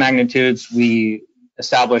we get the magnitudes, we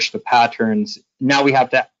establish the patterns. Now we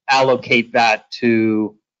have to allocate that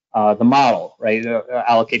to the model, right?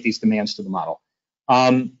 Allocate these demands to the model.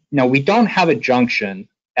 Now we don't have a junction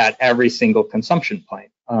at every single consumption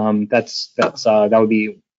point. That would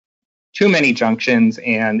be too many junctions,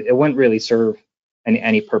 and it wouldn't really serve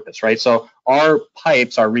any purpose, right? So our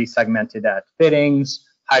pipes are resegmented at fittings,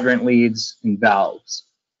 hydrant leads, and valves,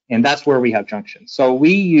 and that's where we have junctions. So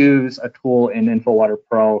we use a tool in InfoWater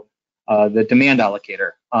Pro, the demand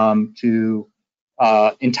allocator, to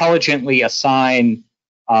intelligently assign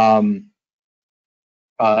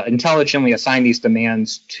these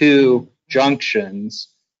demands to junctions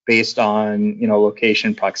based on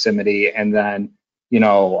location, proximity, and then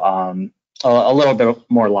a little bit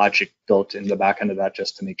more logic built in the back end of that,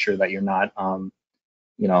 just to make sure that you're not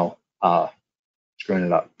screwing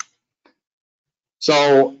it up.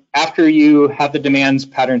 So after you have the demands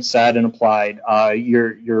pattern set and applied,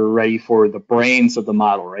 you're ready for the brains of the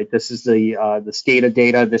model, right? This is the SCADA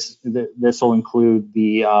data. This will include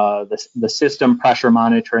the system pressure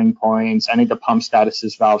monitoring points, any of the pump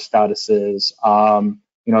statuses, valve statuses,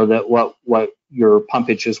 what your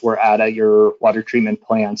pumpages were at your water treatment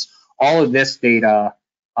plants. All of this data,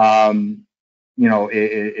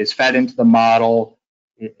 is fed into the model.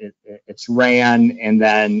 It's ran, and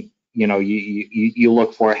then you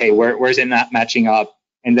look for, hey, where's it not matching up,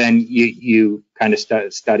 and then you kind of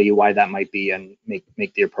study why that might be and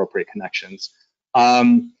make the appropriate connections.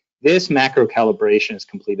 This macro calibration is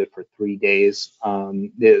completed for 3 days.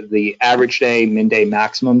 The average day, min day,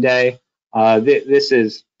 maximum day. This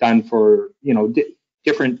is done for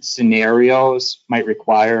different scenarios might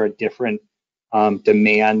require a different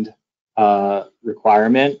demand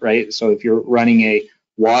requirement, right? So if you're running a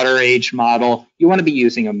water age model, you want to be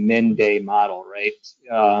using a min day model, right?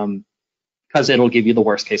 Because it'll give you the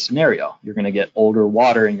worst case scenario. You're going to get older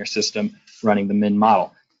water in your system running the min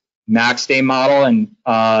model. Max day model and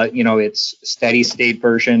its steady state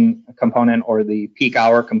version component or the peak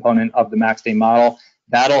hour component of the max day model,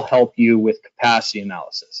 that'll help you with capacity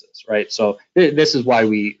analysis, right? So this is why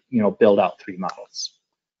we build out 3 models.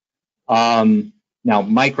 Now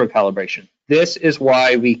micro calibration. This is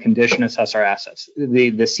why we condition assess our assets.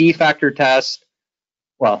 The C factor test,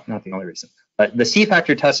 well, not the only reason, but the C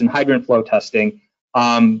factor test and hydrant flow testing,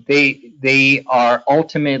 they are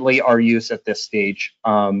ultimately are used at this stage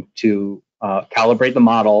to calibrate the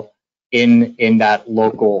model in that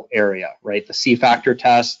local area, right? The C factor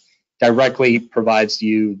test directly provides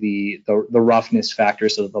you the roughness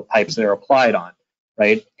factors of the pipes that are applied on,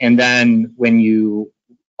 right? And then when you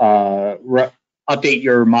update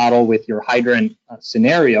your model with your hydrant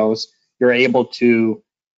scenarios, you're able to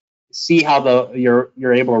see how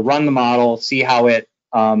you're able to run the model, see how it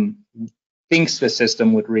thinks the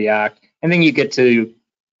system would react, and then you get to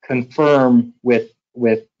confirm with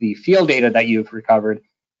the field data that you've recovered,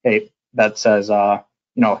 hey, that says,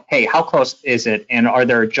 hey, how close is it, and are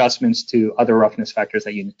there adjustments to other roughness factors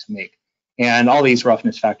that you need to make? And all these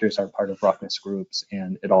roughness factors are part of roughness groups,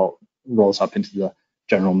 and it all rolls up into the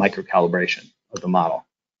general microcalibration of the model.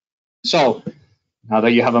 So now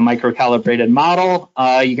that you have a microcalibrated model,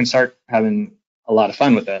 you can start having a lot of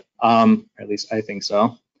fun with it. Or at least I think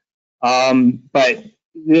so. But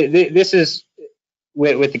this is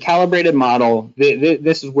with the calibrated model.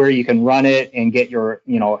 This is where you can run it and get your,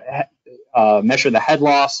 measure the head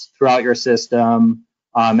loss throughout your system,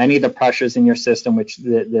 any of the pressures in your system, which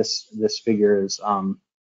this figure is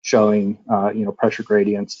showing, pressure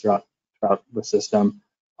gradients throughout the system.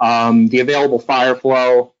 The available fire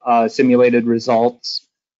flow, simulated results,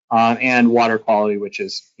 and water quality, which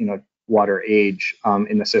is, water age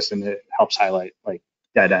in the system. It helps highlight like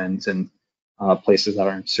dead ends and places that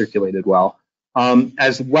aren't circulated well,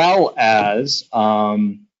 as well as,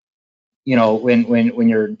 when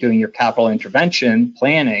you're doing your capital intervention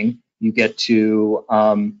planning, you get to,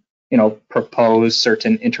 propose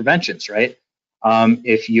certain interventions, right?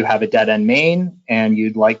 If you have a dead end main and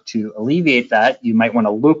you'd like to alleviate that, you might want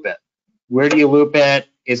to loop it. Where do you loop it?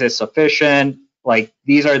 Is it sufficient? Like,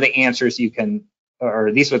 these are the answers you can,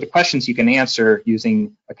 or these are the questions you can answer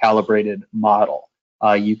using a calibrated model.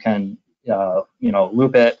 You can,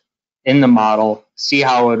 loop it in the model, see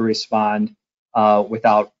how it would respond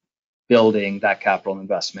without building that capital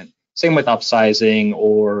investment. Same with upsizing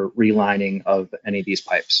or relining of any of these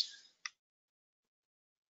pipes.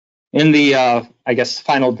 In the, I guess,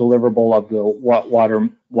 final deliverable of the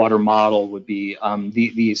water model would be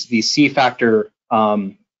these C factor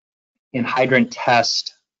and hydrant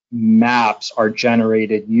test maps are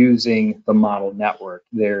generated using the model network.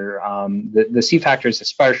 They're, the C factors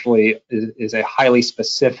especially is a highly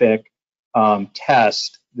specific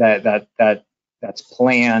test that's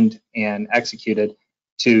planned and executed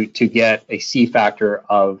to get a C factor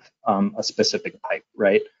of a specific pipe,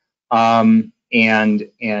 right?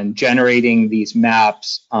 And generating these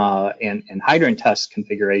maps and hydrant test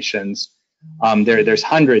configurations, there's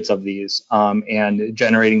hundreds of these, and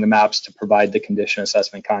generating the maps to provide the condition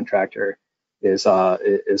assessment contractor is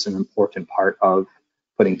an important part of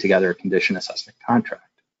putting together a condition assessment contract.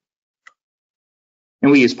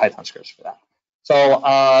 And we use Python scripts for that. So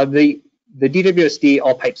the DWSD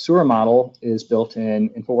all pipe sewer model is built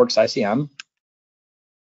in InfoWorks ICM,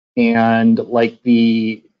 and like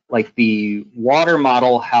the water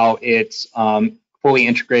model, how it's fully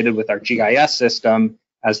integrated with our GIS system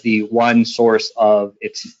as the one source of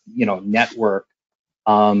its network.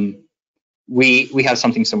 We have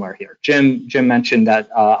something similar here. Jim mentioned that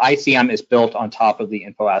ICM is built on top of the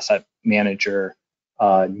Info Asset Manager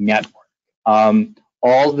network.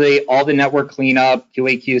 All the network cleanup,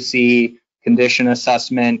 QA/QC, condition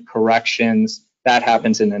assessment, corrections, that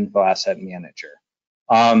happens in Info Asset Manager.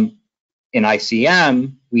 In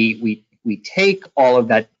ICM, we take all of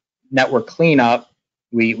that network cleanup,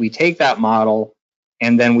 we take that model,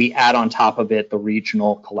 and then we add on top of it the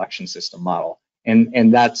regional collection system model,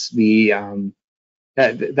 and that's the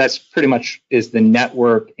that's pretty much is the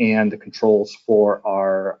network and the controls for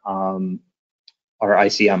our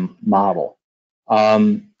ICM model.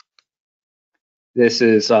 This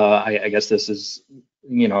is I guess this is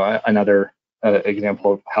another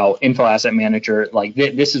example of how Info Asset Manager, like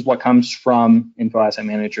this is what comes from Info Asset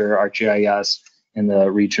Manager, ArcGIS, and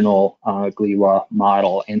the regional GLIWA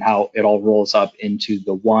model, and how it all rolls up into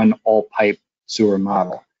the one all pipe sewer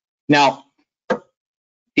model. Now,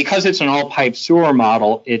 because it's an all-pipe sewer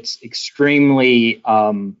model, it's extremely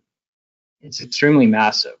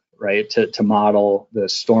massive, right? To model the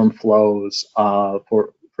storm flows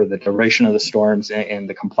for the duration of the storms and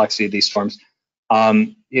the complexity of these storms.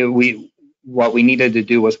 What we needed to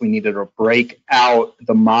do was we needed to break out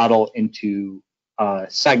the model into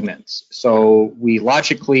segments. So we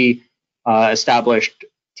logically established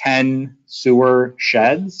 10 sewer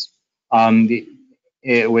sheds,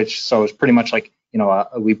 which so it's pretty much like, you know,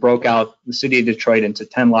 we broke out the city of Detroit into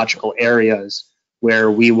 10 logical areas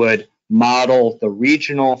where we would model the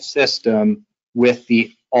regional system with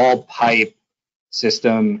the all pipe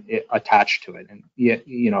system attached to it. And,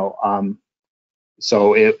 you know,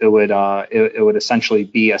 so it would essentially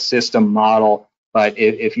be a system model, but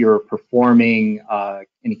if you're performing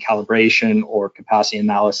any calibration or capacity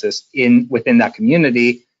analysis within that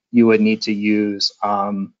community, you would need to use,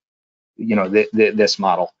 you know, this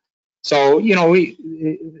model. So, you know,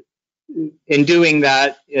 in doing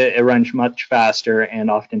that, it runs much faster, and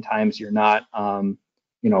oftentimes you're not,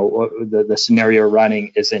 you know, the scenario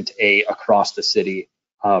running isn't a across the city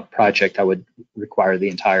project that would require the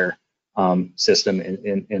entire system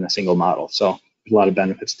in a single model. So there's a lot of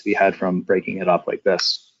benefits to be had from breaking it up like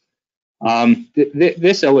this.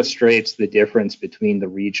 This illustrates the difference between the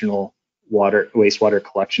regional wastewater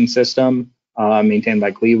collection system maintained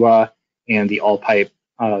by GLEWA and the all-pipe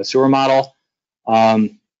sewer model.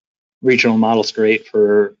 Regional model's great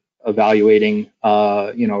for evaluating,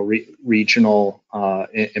 you know, regional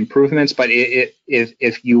improvements, but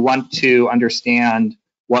if you want to understand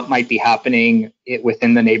what might be happening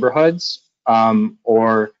within the neighborhoods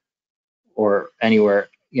or anywhere,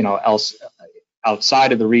 you know, else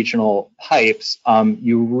outside of the regional pipes,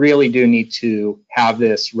 you really do need to have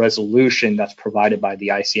this resolution that's provided by the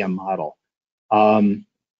ICM model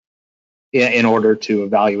in order to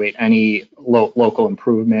evaluate any local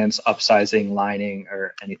improvements, upsizing, lining,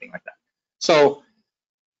 or anything like that. So,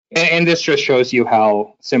 and this just shows you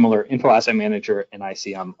how similar Info Asset Manager and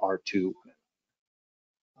ICM are to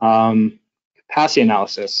capacity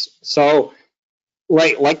analysis. So,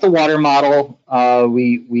 like the water model,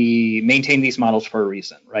 we maintain these models for a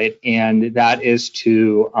reason, right? And that is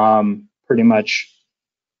to pretty much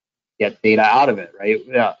get data out of it, right?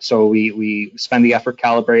 Yeah. So we spend the effort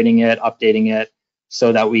calibrating it, updating it,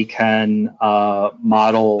 so that we can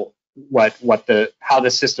model how the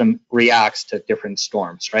system reacts to different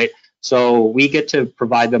storms, right? So we get to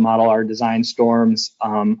provide the model our design storms,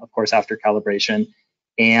 of course, after calibration,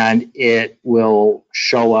 and it will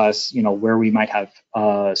show us, you know, where we might have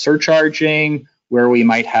surcharging, where we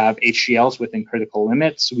might have HGLs within critical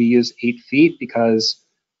limits. We use 8 feet because,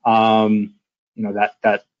 you know,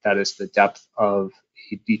 that is the depth of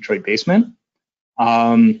a Detroit basement.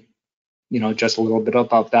 You know, just a little bit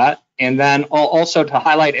about that. And then also to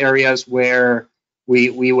highlight areas where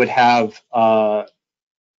we would have a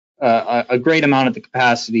great amount of the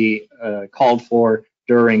capacity called for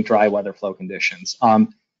during dry weather flow conditions.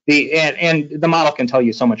 And the model can tell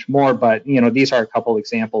you so much more, but, you know, these are a couple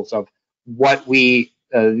examples of what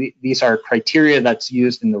these are criteria that's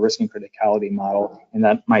used in the risk and criticality model, and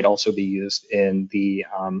that might also be used in the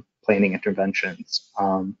planning interventions.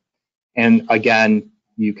 And again,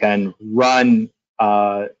 you can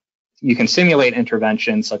simulate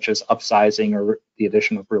interventions such as upsizing or the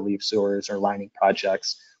addition of relief sewers or lining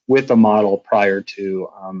projects with the model prior to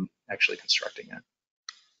actually constructing it.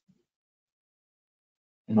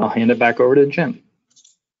 And I'll hand it back over to Jim.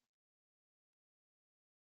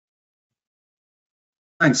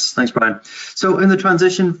 Thanks, Brian. So in the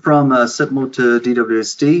transition from CIPMO to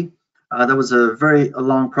DWSD, that was a very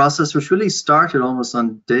long process, which really started almost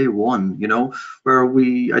on day one, you know, where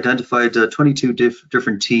we identified 22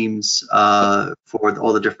 different teams for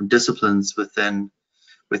all the different disciplines within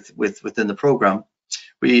the program.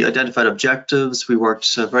 We identified objectives. We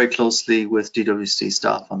worked very closely with DWSD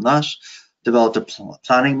staff on that. Developed a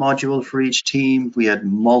planning module for each team. We had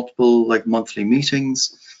multiple monthly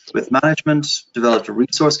meetings with management. Developed a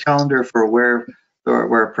resource calendar for where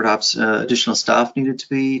perhaps additional staff needed to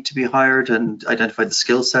be hired, and identified the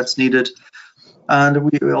skill sets needed. And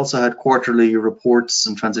we also had quarterly reports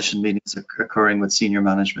and transition meetings occurring with senior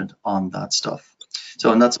management on that stuff.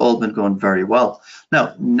 So, and that's all been going very well.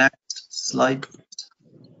 Now, next slide.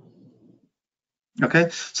 Okay,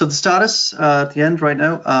 so the status at the end right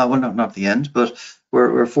now, well, not the end, but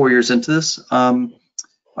we're 4 years into this,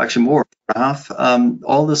 actually more, 4.5.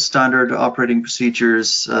 All the standard operating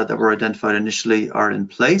procedures that were identified initially are in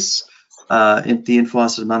place. The Info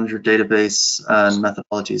Asset Manager database and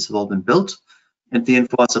methodologies have all been built. The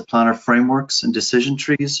Info Asset Planner frameworks and decision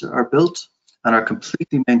trees are built. and are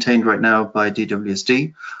completely maintained right now by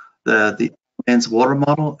DWSD. The mains water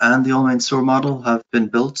model and the all main sewer model have been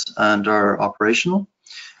built and are operational.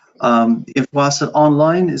 Info Asset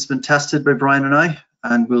Online has been tested by Brian and I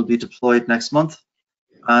and will be deployed next month.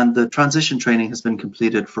 And the transition training has been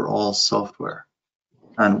completed for all software.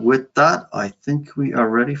 And with that, I think we are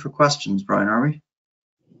ready for questions, Brian, are we?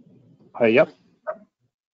 Yep.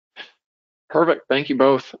 Perfect. Thank you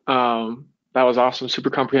both. That was awesome,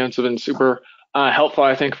 super comprehensive and super helpful,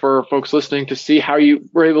 I think, for folks listening to see how you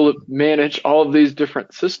were able to manage all of these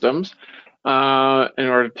different systems in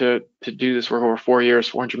order to do this work over 4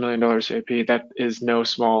 years, $400 million CIP. That is no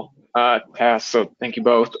small task. So thank you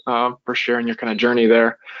both for sharing your kind of journey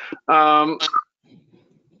there.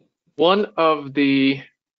 One of the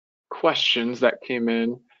questions that came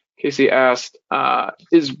in, Casey asked,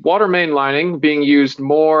 is water main lining being used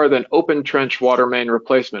more than open trench water main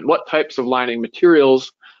replacement? What types of lining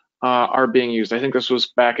materials are being used? I think this was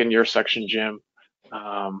back in your section, Jim.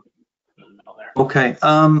 Okay,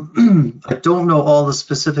 I don't know all the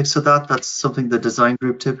specifics of that. That's something the design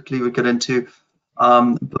group typically would get into.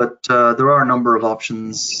 But there are a number of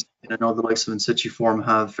options. I know the likes of In-Situ-Form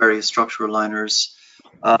have various structural liners.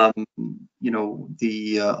 You know,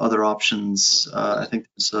 the other options, I think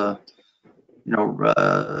there's a, you know,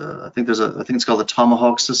 I think it's called the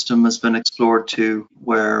Tomahawk system has been explored too,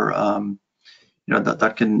 where you know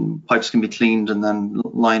that pipes can be cleaned and then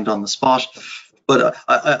lined on the spot. But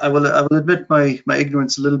I will admit my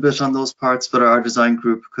ignorance a little bit on those parts, but our design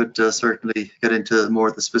group could certainly get into more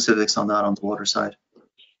of the specifics on that on the water side.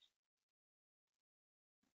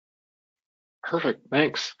 Perfect,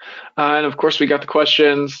 thanks. And of course, we got the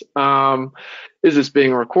questions. Is this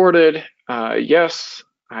being recorded? Yes,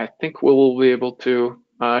 I think we'll be able to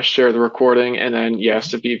share the recording. And then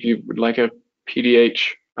yes, if you would like a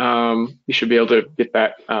PDH, you should be able to get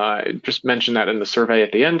that. Just mention that in the survey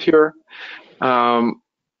at the end here.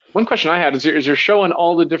 One question I had is you're showing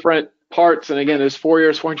all the different parts, and again, there's 4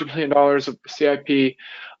 years, $400 million of CIP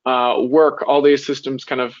work. All these systems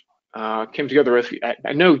kind of came together with.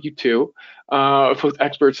 I know you two, both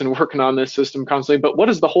experts in working on this system constantly. But what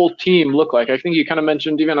does the whole team look like? I think you kind of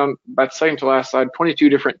mentioned even on that second to last slide, 22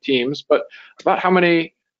 different teams. But about how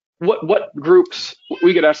many? What groups?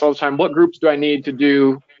 We get asked all the time. What groups do I need to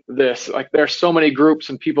do this? Like there's so many groups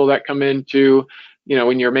and people that come into. You know,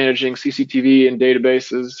 when you're managing CCTV and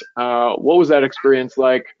databases, what was that experience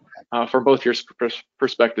like for both your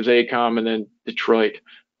perspectives, AECOM and then Detroit?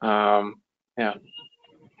 Yeah.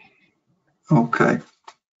 Okay.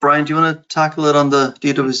 Brian, do you want to tackle it on the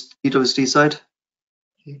DWSD side?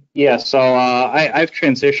 Yeah, so I've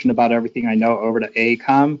transitioned about everything I know over to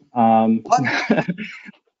AECOM. What?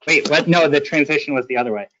 Wait, what? No, the transition was the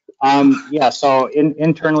other way. Yeah, so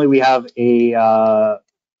internally we have a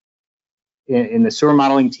in the sewer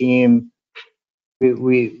modeling team,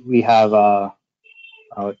 we have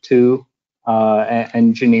 2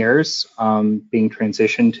 engineers being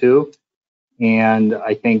transitioned to, and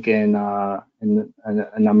I think in a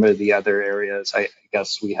number of the other areas, I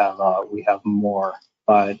guess we have more.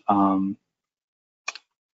 But I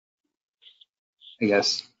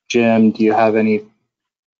guess Jim, do you have anything?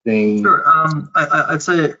 Sure. I'd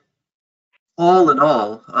say all in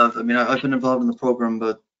all, I've been involved in the program,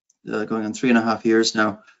 but going on 3.5 years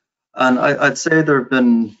now, and I'd say there have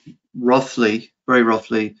been roughly, very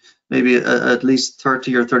roughly, maybe at least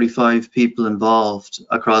 30 or 35 people involved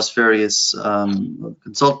across various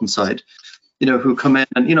consultant side, you know, who come in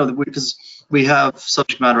and, you know, because we have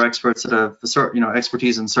subject matter experts that have a certain, you know,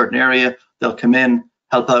 expertise in a certain area. They'll come in,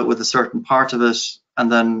 help out with a certain part of it,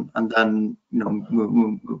 and then you know,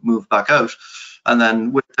 move back out. And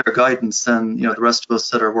then with their guidance, then, you know, the rest of us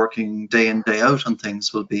that are working day in, day out on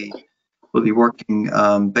things will be working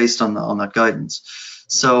based on that guidance.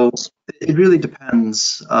 So it really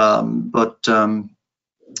depends, but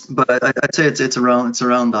I'd say it's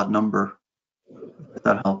around that number, if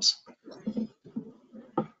that helps.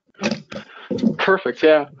 Perfect.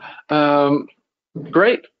 Yeah.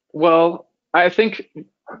 Great. Well, I think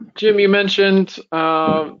Jim, you mentioned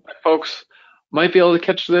folks might be able to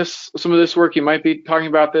catch some of this work. You might be talking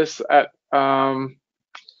about this at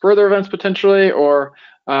further events potentially, or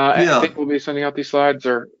Yeah. I think we'll be sending out these slides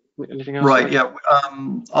or anything else. Right. Yeah.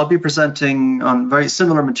 I'll be presenting on very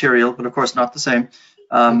similar material, but of course not the same,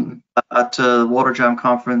 at Water Jam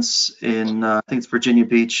conference in I think it's Virginia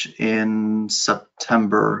Beach in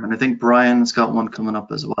September, and I think Brian's got one coming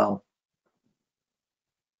up as well.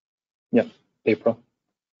 Yep, April.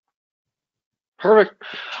 Perfect.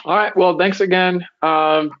 All right. Well, thanks again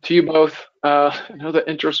to you both. I know the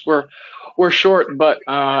interests were short, but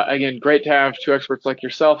again, great to have 2 experts like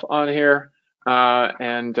yourself on here.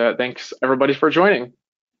 And thanks everybody for joining.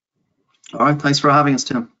 All right, thanks for having us,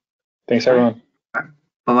 Tim. Thanks, everyone.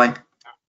 Bye-bye.